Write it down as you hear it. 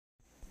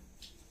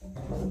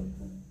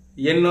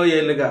ఎన్నో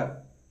ఏళ్లుగా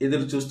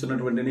ఎదురు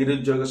చూస్తున్నటువంటి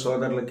నిరుద్యోగ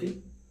సోదరులకి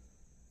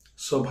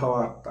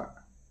శుభవార్త.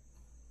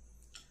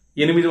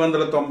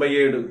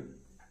 897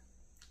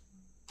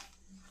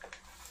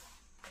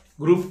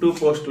 గ్రూప్ 2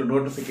 పోస్టుల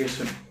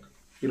నోటిఫికేషన్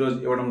ఈరోజు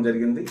ఇవ్వడం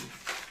జరిగింది.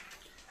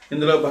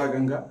 ఇందులో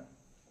భాగంగా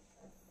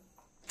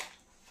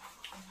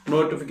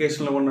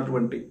నోటిఫికేషన్లో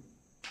ఉన్నటువంటి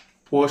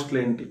పోస్టులు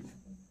ఏంటి,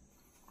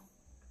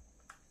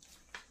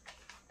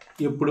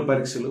 ఎప్పుడు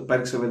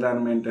పరీక్ష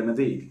విధానం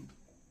ఏంటనేది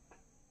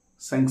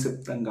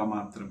సంక్షిప్తంగా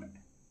మాత్రమే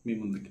మీ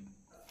ముందుకి.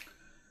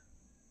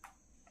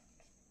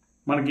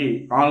 మనకి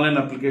ఆన్లైన్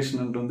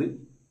అప్లికేషన్ ఉంటుంది.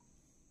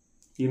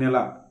 ఈ నెల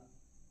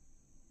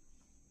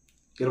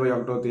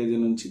 21వ తేదీ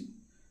నుంచి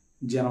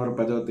జనవరి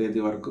 10వ తేదీ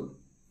వరకు.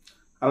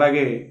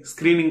 అలాగే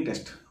స్క్రీనింగ్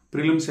టెస్ట్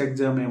ప్రిలిమ్స్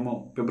ఎగ్జామ్ ఏమో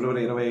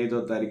ఫిబ్రవరి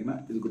 25వ తారీఖున.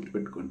 ఇది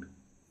గుర్తుపెట్టుకోండి.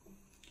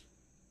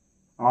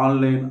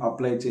 ఆన్లైన్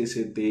అప్లై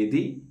చేసే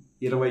తేదీ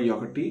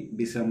 21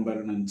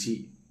 డిసెంబర్ నుంచి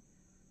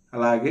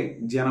అలాగే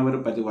జనవరి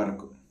 10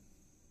 వరకు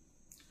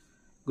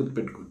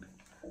గుర్తుపెట్టుకోండి.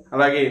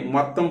 అలాగే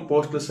మొత్తం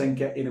పోస్టుల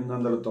సంఖ్య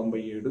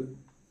 897.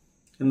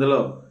 ఇందులో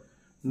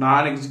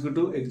నాన్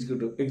ఎగ్జిక్యూటివ్,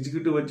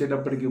 ఎగ్జిక్యూటివ్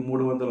వచ్చేటప్పటికి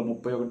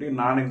 331,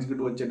 నాన్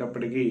ఎగ్జిక్యూటివ్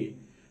వచ్చేటప్పటికి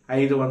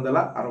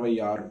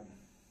 566.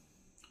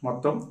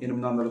 మొత్తం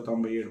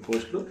 897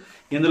 పోస్టులు.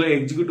 ఇందులో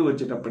ఎగ్జిక్యూటివ్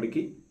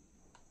వచ్చేటప్పటికి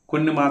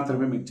కొన్ని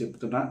మాత్రమే మీకు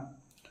చెప్తున్నా.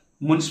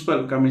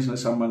 మున్సిపల్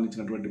కమిషనర్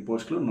సంబంధించినటువంటి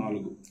పోస్టులు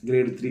 4,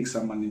 గ్రేడ్ 3కి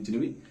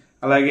సంబంధించినవి.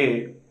 అలాగే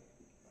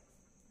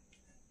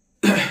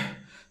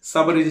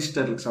సబ్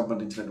రిజిస్టర్లకు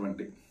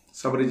సంబంధించినటువంటి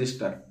సబ్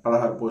రిజిస్టర్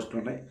 16 పోస్టులు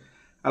ఉన్నాయి.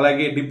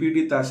 అలాగే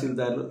డిప్యూటీ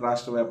తహసీల్దార్లు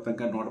రాష్ట్ర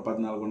వ్యాప్తంగా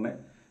 114 ఉన్నాయి.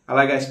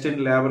 అలాగే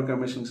అసిస్టెంట్ లేబర్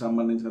కమిషన్కి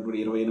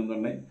సంబంధించినటువంటి 28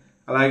 ఉన్నాయి.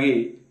 అలాగే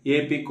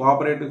ఏపీ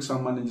కోఆపరేటివ్కి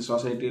సంబంధించి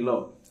సొసైటీలో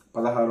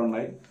 16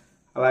 ఉన్నాయి.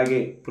 అలాగే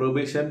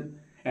ప్రొబేషన్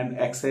అండ్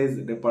ఎక్సైజ్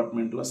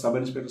డిపార్ట్మెంట్లో సబ్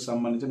ఇన్స్పెక్టర్కి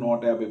సంబంధించి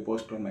 150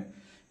 పోస్టులు ఉన్నాయి.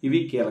 ఇవి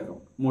కీలకం.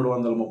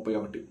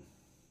 331.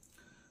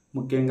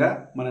 ముఖ్యంగా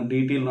మన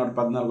డీటీలు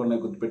 114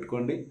 ఉన్నాయి,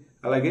 గుర్తుపెట్టుకోండి.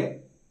 అలాగే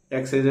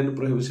ఎక్సైజ్ అండ్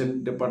ప్రొహిబిషన్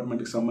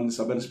డిపార్ట్మెంట్కి సంబంధించి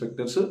సబ్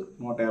ఇన్స్పెక్టర్స్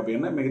 150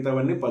 ఉన్నాయి.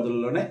 మిగతావన్నీ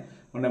 10లోనే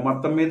ఉన్నాయి.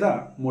 మొత్తం మీద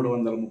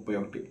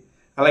 331.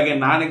 అలాగే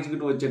నాన్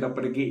ఎగ్జిక్యూటివ్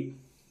వచ్చేటప్పటికి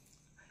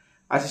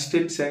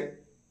అసిస్టెంట్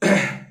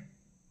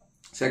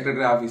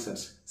సెక్రటరీ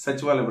ఆఫీసర్స్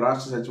సచివాలయం,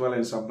 రాష్ట్ర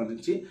సచివాలయం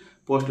సంబంధించి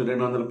పోస్టులు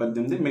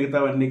 218.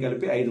 మిగతావన్నీ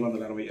కలిపి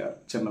 566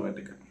 చిన్న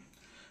వెటిక.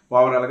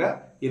 ఓవరాల్గా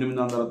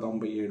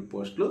 897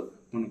 పోస్టులు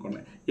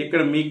అనుకున్నాయి.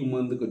 ఇక్కడ మీకు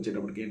ముందుకు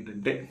వచ్చేటప్పటికి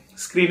ఏంటంటే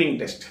స్క్రీనింగ్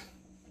టెస్ట్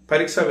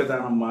పరీక్షా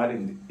విధానం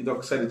మారింది. ఇది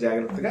ఒకసారి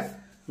జాగ్రత్తగా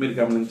మీరు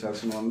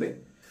గమనించాల్సి ఉంది.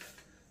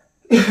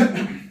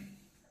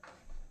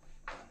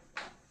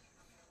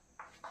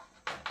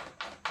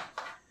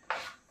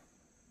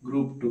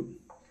 గ్రూప్ 2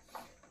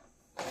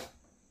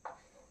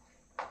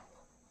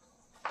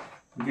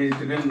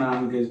 గెజిటెడ్,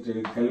 నాన్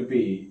గెజిటెడ్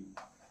కలిపి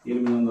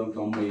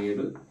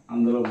 897.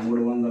 అందులో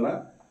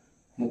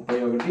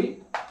 331,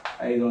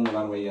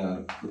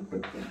 566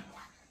 గుర్తుపెట్టుకోండి.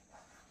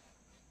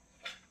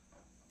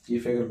 ఈ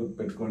ఫిగర్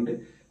గుర్తుపెట్టుకోండి.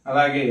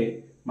 అలాగే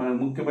మనకు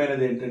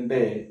ముఖ్యమైనది ఏంటంటే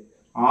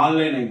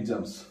ఆన్లైన్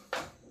ఎగ్జామ్స్,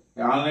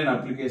 ఆన్లైన్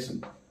అప్లికేషన్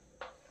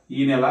ఈ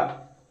నెల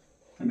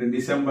అంటే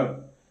డిసెంబర్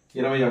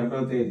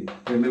 21వ తేదీ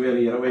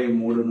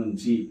 2023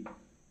 నుంచి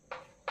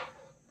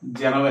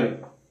జనవరి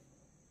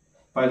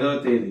 10వ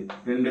తేదీ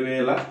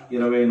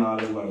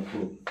 2024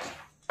 వరకు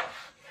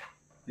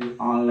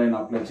ఆన్లైన్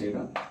అప్లై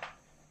చేయడం.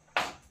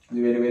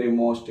 ఇది వెరీ వెరీ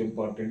మోస్ట్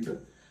ఇంపార్టెంట్.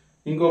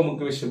 ఇంకో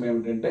ముఖ్య విషయం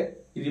ఏమిటంటే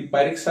ఇది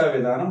పరీక్షా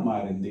విధానం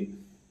మారింది.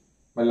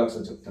 మళ్ళీ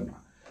ఒకసారి చెప్తున్నా.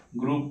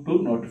 గ్రూప్ 2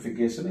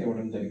 నోటిఫికేషన్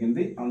ఇవ్వడం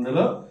జరిగింది.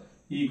 అందులో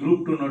ఈ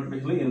గ్రూప్ 2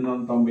 నోటిఫికేషన్లో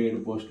 897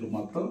 పోస్టులు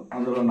మొత్తం.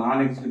 అందులో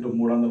non executive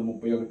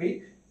 331,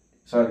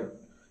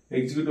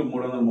 executive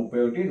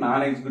 331,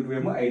 non executive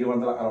ఏమో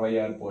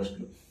 566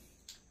 పోస్టులు.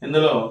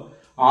 ఇందులో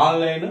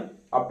ఆన్లైన్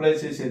అప్లై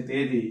చేసే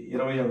తేదీ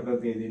 21వ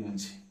తేదీ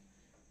నుంచి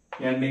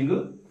ఎండింగ్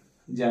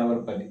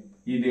జనవరి 10.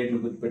 ఈ డేట్లు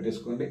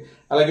గుర్తుపెట్టేసుకోండి.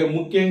 అలాగే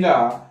ముఖ్యంగా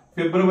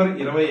ఫిబ్రవరి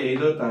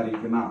 25వ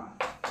తారీఖున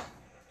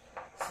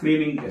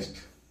స్క్రీనింగ్ టెస్ట్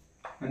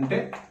అంటే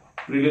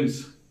ప్రిలిమ్స్.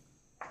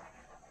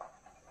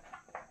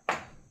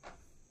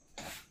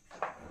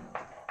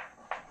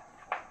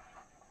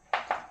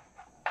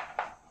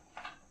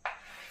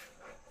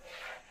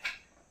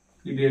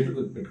 ఈ డేట్లు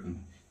గుర్తుపెట్టుకోండి.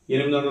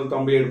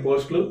 897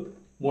 పోస్టులు,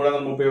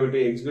 331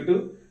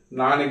 executive,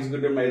 non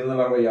executive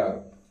 566.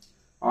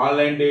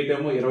 Online date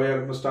ఏమో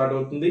 21 స్టార్ట్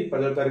అవుతుంది,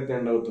 10వ తారీఖు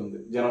ఎండ్ అవుతుంది,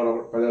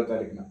 జనవరి 10వ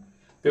తారీఖున.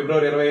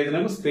 ఫిబ్రవరి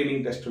 25నేమో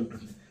స్క్రీనింగ్ టెస్ట్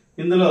ఉంటుంది.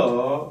 ఇందులో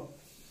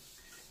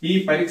ఈ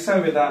పరీక్షా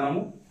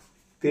విధానము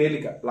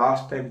తేలిక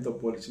లాస్ట్ టైంతో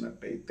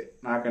పోల్చినట్టయితే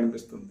నాకు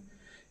అనిపిస్తుంది.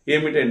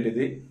 ఏమిటంటే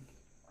ఇది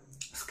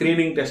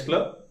స్క్రీనింగ్ టెస్ట్లో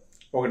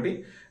 1,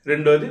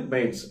 రెండోది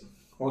మెయిన్స్.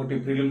 1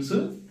 ప్రిలిమ్స్,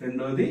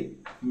 రెండోది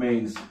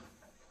మెయిన్స్.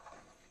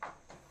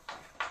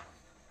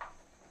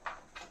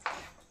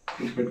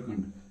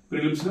 పెట్టుకోండి.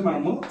 ప్రిలిమ్స్ ని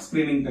మనము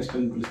స్క్రీనింగ్ టెస్ట్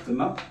అని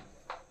పిలుస్తున్నాం.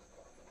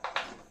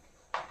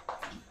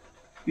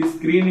 ఈ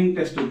స్క్రీనింగ్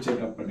టెస్ట్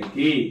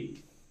వచ్చేటప్పటికి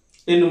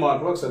ఎన్ని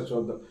మార్కులు ఒకసారి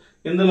చూద్దాం.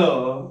 ఇందులో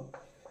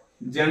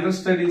జనరల్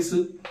స్టడీస్,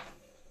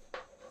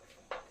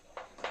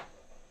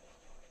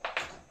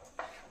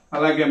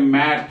 అలాగే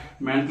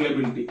మెంటల్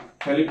ఎబిలిటీ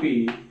కలిపి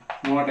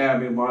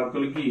 150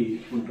 మార్కులకి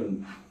ఉంటుంది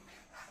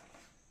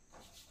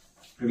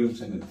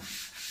ప్రిలిమ్స్ అనేది.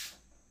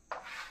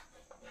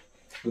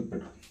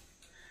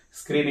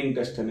 స్క్రీనింగ్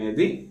టెస్ట్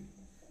అనేది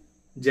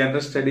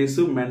జనరల్ స్టడీస్,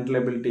 మెంటల్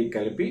ఎబిలిటీ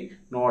కలిపి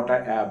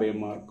 150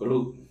 మార్కులు.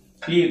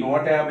 ఈ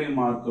 150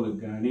 మార్కులకు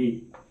కానీ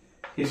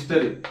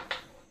హిస్టరీ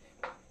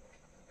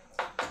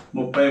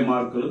 30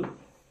 మార్కులు,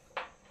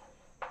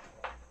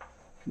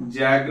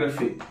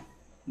 జాగ్రఫీ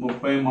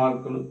 30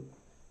 మార్కులు,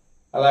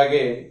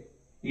 అలాగే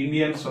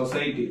ఇండియన్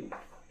సొసైటీ,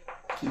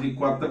 ఇది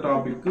కొత్త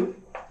టాపిక్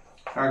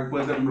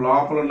కాకపోతే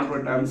లోపల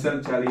ఉన్నటువంటి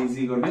అంశాలు చాలా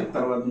ఈజీగా ఉన్నాయి,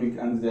 తర్వాత మీకు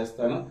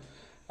అందజేస్తాను.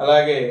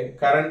 అలాగే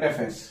కరెంట్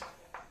అఫైర్స్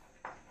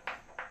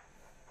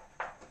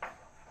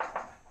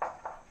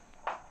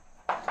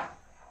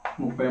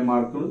 30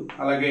 మార్కులు,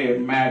 అలాగే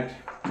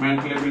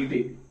మెంటల్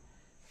ఎబిలిటీ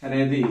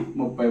అనేది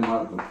 30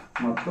 మార్కులు,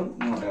 మొత్తం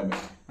 150.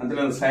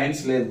 అందులో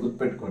సైన్స్ లేదు,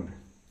 గుర్తుపెట్టుకోండి.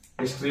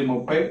 హిస్టరీ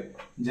 30,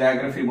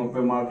 జాగ్రఫీ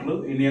 30 మార్కులు,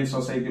 ఇండియన్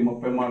సొసైటీ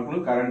 30 మార్కులు,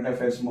 కరెంట్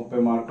అఫైర్స్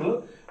 30 మార్కులు,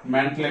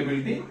 మెంటల్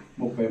ఎబిలిటీ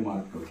 30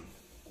 మార్కులు.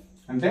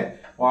 అంటే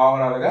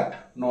ఓవరాల్గా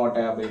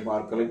 150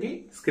 మార్కులకి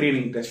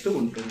స్క్రీనింగ్ టెస్ట్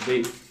ఉంటుంది.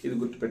 ఇది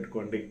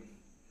గుర్తుపెట్టుకోండి.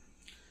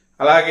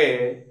 అలాగే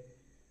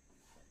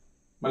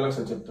మళ్ళీ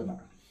ఒకసారి చెప్తున్నా,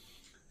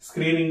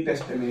 స్క్రీనింగ్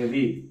టెస్ట్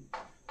అనేది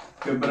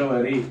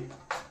ఫిబ్రవరి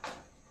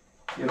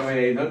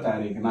 25వ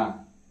తారీఖున,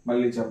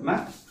 మళ్ళీ చెప్పనా,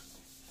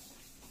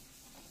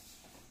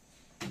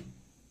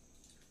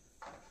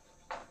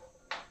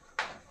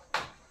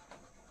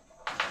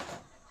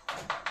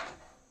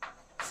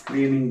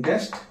 స్క్రీనింగ్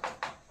టెస్ట్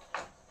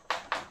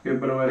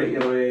ఫిబ్రవరి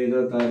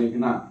 25వ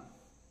తారీఖున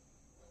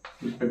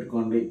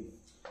పెట్టుకోండి.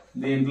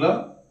 దీంట్లో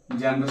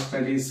జనరల్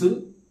స్టడీస్,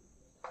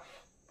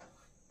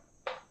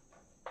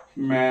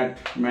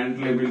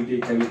 మెంటల్ ఎబిలిటీ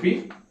కలిపి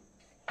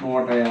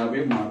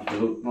 150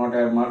 మార్కులు.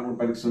 150 మార్కులు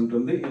పరీక్ష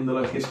ఉంటుంది.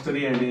 ఇందులో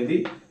హిస్టరీ అనేది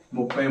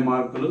 30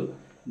 మార్కులు,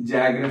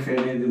 జాగ్రఫీ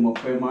అనేది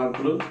 30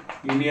 మార్కులు,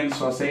 ఇండియన్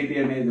సొసైటీ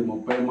అనేది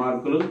 30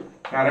 మార్కులు,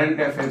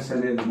 కరెంట్ అఫైర్స్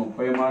అనేది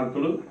 30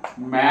 మార్కులు,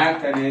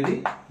 మ్యాథ్ అనేది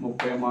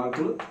 30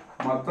 మార్కులు,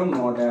 మొత్తం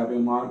 150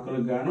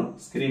 మార్కులకు గాను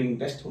స్క్రీనింగ్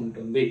టెస్ట్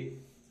ఉంటుంది.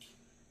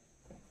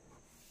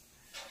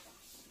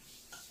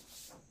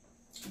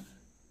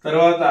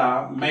 తర్వాత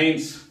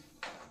మెయిన్స్.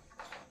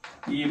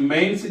 ఈ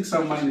మెయిన్స్ కి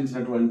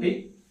సంబంధించినటువంటి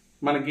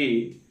మనకి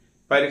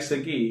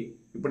పరీక్షకి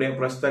ఇప్పుడు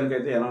ప్రస్తుతానికి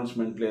అయితే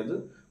అనౌన్స్మెంట్ లేదు,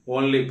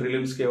 ఓన్లీ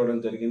ప్రిలిమ్స్ కి ఇవ్వడం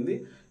జరిగింది.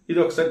 ఇది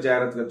ఒకసారి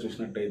జాగ్రత్తగా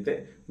చూసినట్టయితే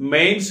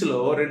మెయిన్స్ లో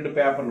 2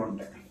 పేపర్లు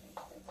ఉంటాయి.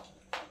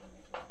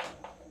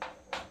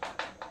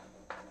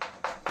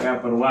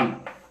 Paper 1,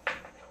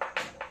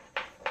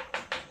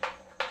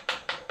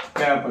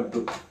 paper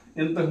 2.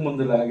 ఇంతకు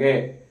ముందులాగే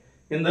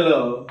ఇందులో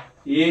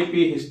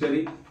ఏపీ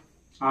హిస్టరీ,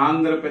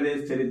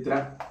 ఆంధ్రప్రదేశ్ చరిత్ర,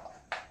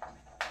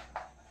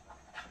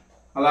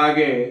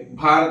 అలాగే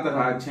భారత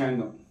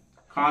రాజ్యాంగం,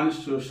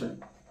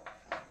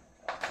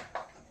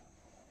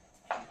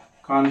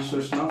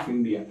 కాన్స్టిట్యూషన్ ఆఫ్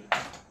ఇండియా,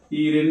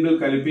 ఈ 2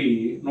 కలిపి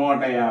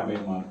 150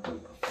 మార్కులు,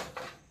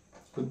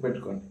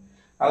 గుర్తుపెట్టుకోండి.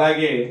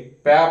 అలాగే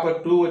పేపర్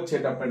 2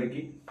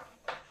 వచ్చేటప్పటికి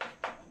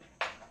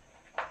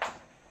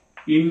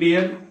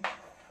ఇండియన్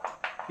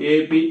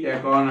ఏపీ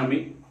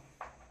ఎకానమీ,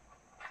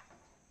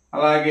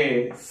 అలాగే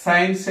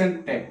సైన్స్ అండ్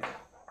టెక్,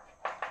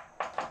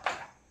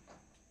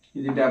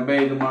 ఇది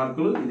 75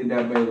 మార్కులు, ఇది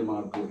 75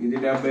 మార్కులు, ఇది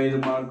 75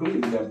 మార్కులు,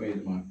 ఇది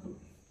 75 మార్కులు,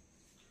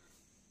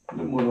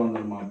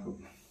 300 మార్కులు.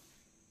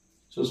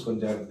 చూసుకొని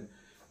జాగ్రత్త.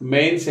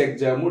 మెయిన్స్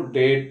ఎగ్జామ్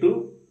డేట్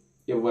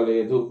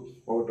ఇవ్వలేదు,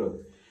 ఒకటోది.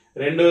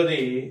 రెండోది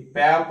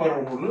పేపర్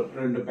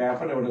 2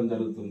 పేపర్లు ఇవ్వడం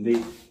జరుగుతుంది.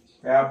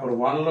 పేపర్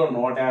 1లో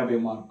 150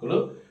 మార్కులు,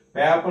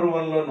 పేపర్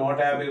 1లో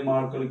 150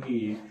 మార్కులకి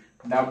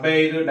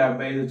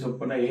 75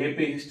 చొప్పున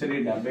ఏపీ హిస్టరీ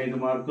 75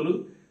 మార్కులు,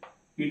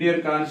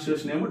 ఇండియన్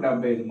కాన్స్టిట్యూషన్ ఏమో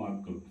 75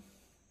 మార్కులు.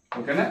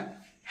 ఓకేనా,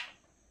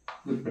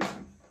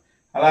 గుర్తుపెట్టండి.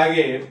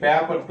 అలాగే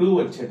పేపర్ 2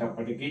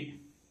 వచ్చేటప్పటికి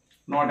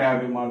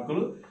 150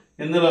 మార్కులు.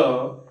 ఇందులో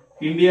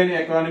ఇండియన్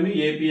ఎకానమీ,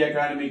 ఏపీ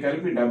ఎకానమీ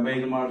కలిపి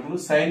 75 మార్కులు,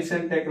 సైన్స్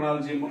అండ్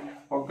టెక్నాలజీ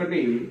ఒకటి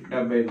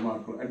 75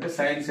 మార్కులు. అంటే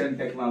సైన్స్ అండ్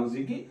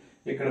టెక్నాలజీకి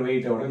ఇక్కడ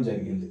వెయిట్ అవ్వడం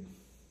జరిగింది.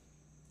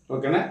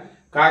 ఓకేనా.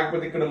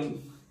 కాకపోతే ఇక్కడ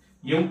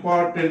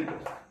ఇంపార్టెంట్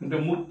అంటే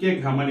ముఖ్య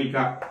గమనిక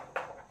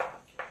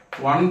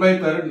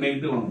 1/3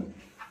 నెగిటివ్ ఉంది,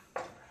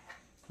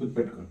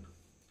 గుర్తుపెట్టుకోండి.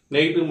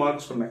 నెగిటివ్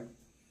మార్క్స్ ఉన్నాయి,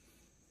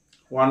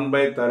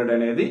 1/3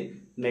 అనేది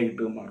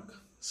నెగిటివ్ మార్క్.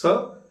 సో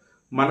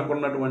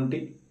మనకున్నటువంటి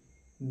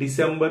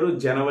డిసెంబరు,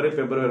 జనవరి,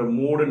 ఫిబ్రవరి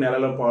 3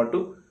 నెలల పాటు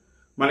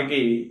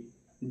మనకి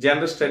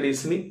జనరల్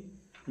స్టడీస్ని,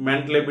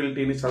 మెంటల్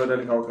ఎబిలిటీని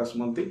చదవడానికి అవకాశం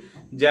ఉంది.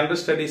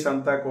 జనరల్ స్టడీస్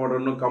అంతా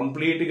కూడా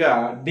కంప్లీట్గా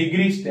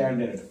డిగ్రీ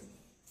స్టాండర్డ్,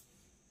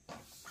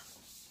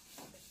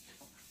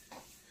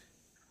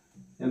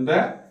 ఎంత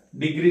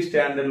డిగ్రీ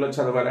స్టాండర్డ్లో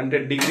చదవాలి. అంటే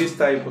డిగ్రీ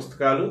స్థాయి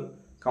పుస్తకాలు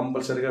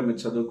కంపల్సరీగా మీరు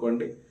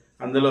చదువుకోండి.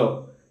 అందులో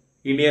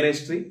ఇండియన్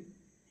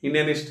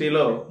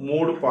హిస్టరీలో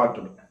 3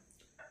 పార్టులు,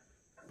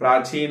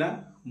 ప్రాచీన,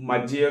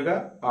 మధ్యయుగ,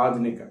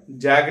 ఆధునిక.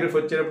 జాగ్రఫీ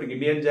వచ్చేటప్పటికి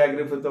ఇండియన్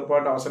జాగ్రఫీతో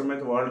పాటు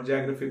అవసరమైతే వరల్డ్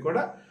జాగ్రఫీ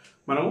కూడా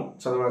మనం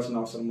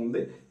చదవాల్సిన అవసరం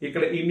ఉంది.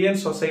 ఇక్కడ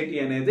ఇండియన్ సొసైటీ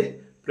అనేది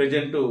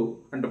ప్రజెంట్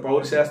అంటే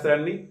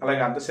పౌరశాస్త్రాన్ని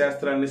అలాగే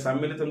అర్థశాస్త్రాన్ని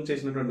సమ్మిళితం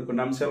చేసినటువంటి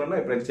కొన్ని అంశాలను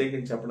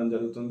ప్రత్యేకించి చెప్పడం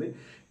జరుగుతుంది.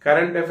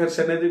 కరెంట్ అఫైర్స్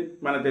అనేది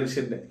మనకు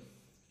తెలిసిందే,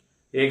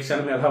 ఏ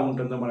క్షణం ఎలా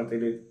ఉంటుందో మనకు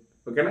తెలియదు.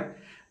 ఓకేనా.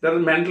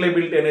 తర్వాత మెంటల్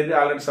ఎబిలిటీ అనేది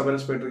ఆల్రెడీ సబ్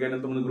ఇన్స్పెక్టర్ కానీ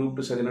ఇంతకుముందు గ్రూప్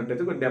 2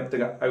 చదివినట్టయితే కొంచెం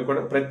డెప్త్గా అవి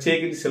కూడా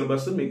ప్రత్యేకించి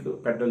సిలబస్ మీకు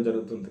పెట్టడం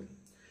జరుగుతుంది.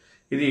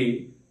 ఇది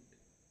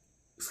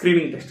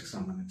స్క్రీనింగ్ టెస్ట్కి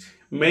సంబంధించి.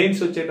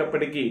 మెయిన్స్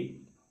వచ్చేటప్పటికి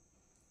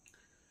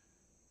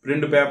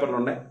 2 పేపర్లు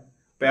ఉన్నాయి.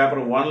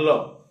 పేపర్ 1లో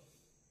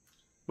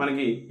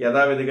మనకి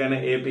యథావిధిగానే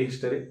ఏపీ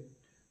హిస్టరీ,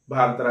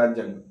 భారత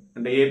రాజ్యాంగం,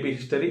 అంటే ఏపీ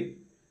హిస్టరీ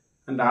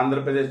అంటే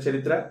ఆంధ్రప్రదేశ్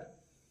చరిత్ర,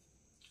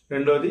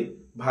 రెండోది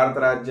భారత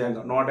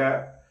రాజ్యాంగం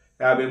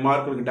 150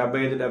 మార్కులకి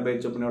 75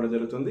 చొప్పున ఇవ్వడం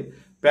జరుగుతుంది.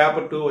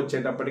 పేపర్ 2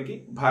 వచ్చేటప్పటికి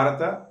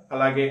భారత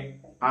అలాగే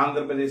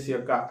ఆంధ్రప్రదేశ్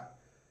యొక్క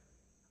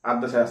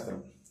అర్థశాస్త్రం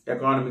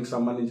ఎకానమీకి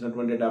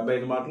సంబంధించినటువంటి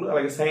 75 మార్కులు,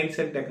 అలాగే సైన్స్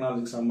అండ్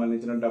టెక్నాలజీకి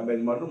సంబంధించిన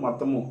 75 మార్కులు,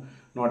 మొత్తము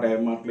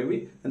 150 మార్కులు. ఇవి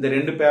అంటే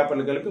 2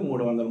 పేపర్లు కలిపి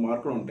 300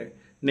 మార్కులు ఉంటాయి.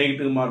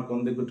 నెగిటివ్ మార్క్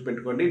ఉంది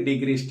గుర్తుపెట్టుకోండి,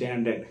 డిగ్రీ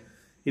స్టాండర్డ్.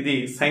 ఇది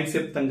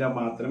సంక్షిప్తంగా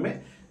మాత్రమే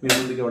మీ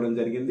ముందుకు ఇవ్వడం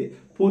జరిగింది.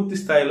 పూర్తి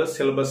స్థాయిలో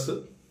సిలబస్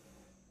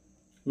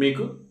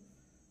మీకు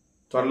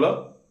త్వరలో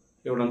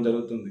ఇవ్వడం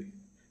జరుగుతుంది.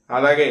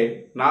 అలాగే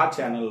నా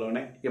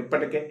ఛానల్లోనే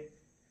ఇప్పటికే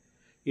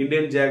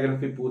ఇండియన్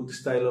జియోగ్రఫీ పూర్తి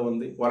స్థాయిలో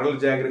ఉంది,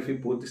 వరల్డ్ జియోగ్రఫీ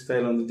పూర్తి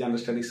స్థాయిలో ఉంది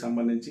జనరల్ స్టడీస్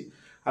సంబంధించి.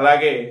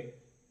 అలాగే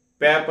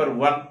పేపర్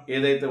 1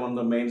 ఏదైతే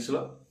ఉందో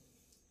మెయిన్స్లో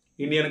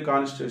ఇండియన్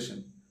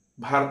కాన్స్టిట్యూషన్,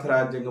 భారత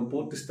రాజ్యాంగం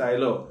పూర్తి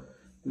స్థాయిలో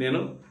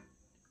నేను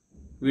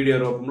వీడియో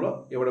రూపంలో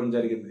ఇవ్వడం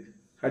జరిగింది.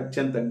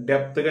 అత్యంత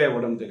డెప్త్గా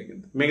ఇవ్వడం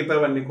జరిగింది.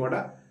 మిగతావన్నీ కూడా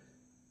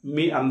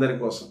మీ అందరి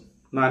కోసం,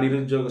 నా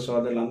నిరుద్యోగ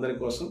సోదరులందరి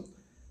కోసం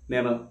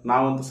నేను నా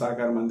వంతు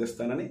సహకారం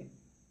అందిస్తానని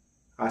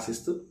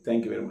ఆశిస్తూ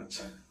థ్యాంక్ యూ వెరీ మచ్.